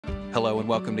Hello and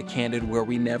welcome to Candid, where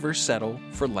we never settle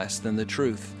for less than the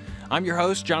truth. I'm your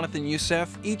host, Johnathan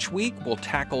Youssef. Each week, we'll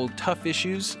tackle tough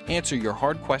issues, answer your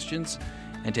hard questions,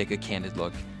 and take a candid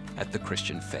look at the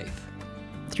Christian faith.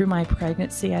 Through my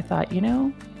pregnancy, I thought,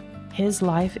 his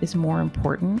life is more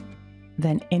important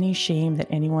than any shame that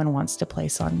anyone wants to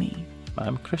place on me.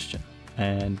 I'm Christian,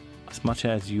 and as much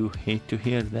as you hate to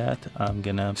hear that, I'm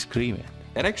gonna scream it.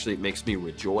 And actually, it makes me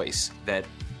rejoice that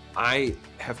I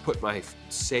have put my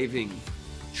saving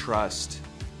trust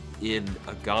in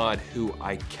a God who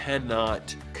I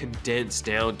cannot condense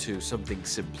down to something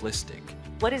simplistic.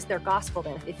 What is their gospel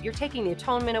then? If you're taking the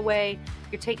atonement away,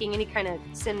 you're taking any kind of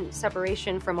sin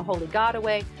separation from a holy God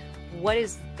away, what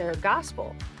is their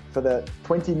gospel? For the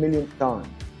 20 millionth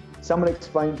time, someone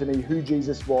explained to me who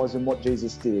Jesus was and what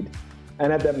Jesus did.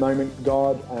 And at that moment,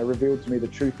 God revealed to me the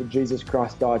truth that Jesus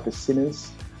Christ died for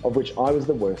sinners, of which I was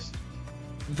the worst.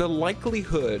 The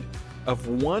likelihood of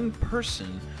one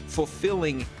person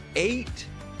fulfilling 8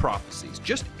 prophecies,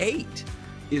 just 8,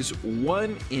 is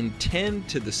 1 in 10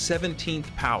 to the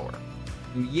 17th power.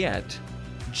 And yet,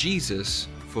 Jesus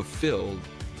fulfilled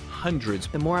hundreds.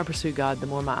 The more I pursued God, the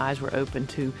more my eyes were open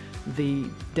to the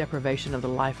deprivation of the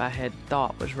life I had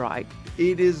thought was right.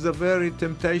 It is the very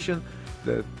temptation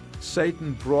that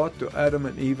Satan brought to Adam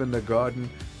and Eve in the garden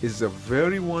is the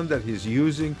very one that he's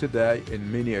using today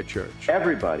in many a church.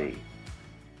 Everybody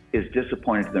is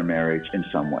disappointed in their marriage in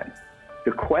some way.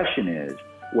 The question is,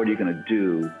 what are you going to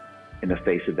do in the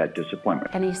face of that disappointment?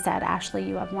 And he said, Ashley,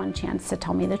 you have one chance to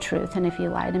tell me the truth, and if you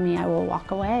lie to me, I will walk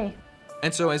away.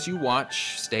 And so as you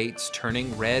watch states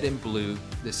turning red and blue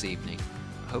this evening,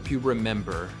 I hope you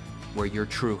remember where your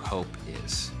true hope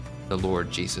is, the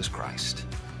Lord Jesus Christ.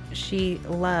 She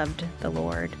loved the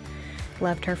Lord,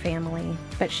 loved her family,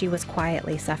 but she was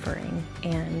quietly suffering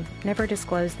and never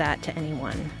disclosed that to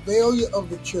anyone. Failure of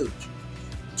the church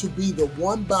to be the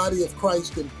one body of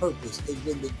Christ in purpose has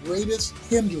been the greatest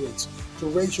hindrance to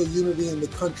racial unity in the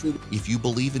country. If you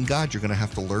believe in God, you're going to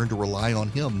have to learn to rely on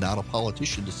Him, not a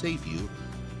politician to save you.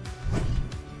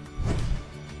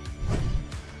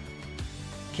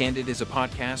 Candid is a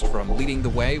podcast from Leading the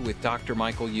Way with Dr.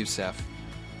 Michael Youssef.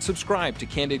 Subscribe to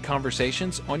Candid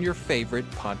Conversations on your favorite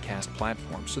podcast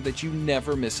platform so that you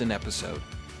never miss an episode.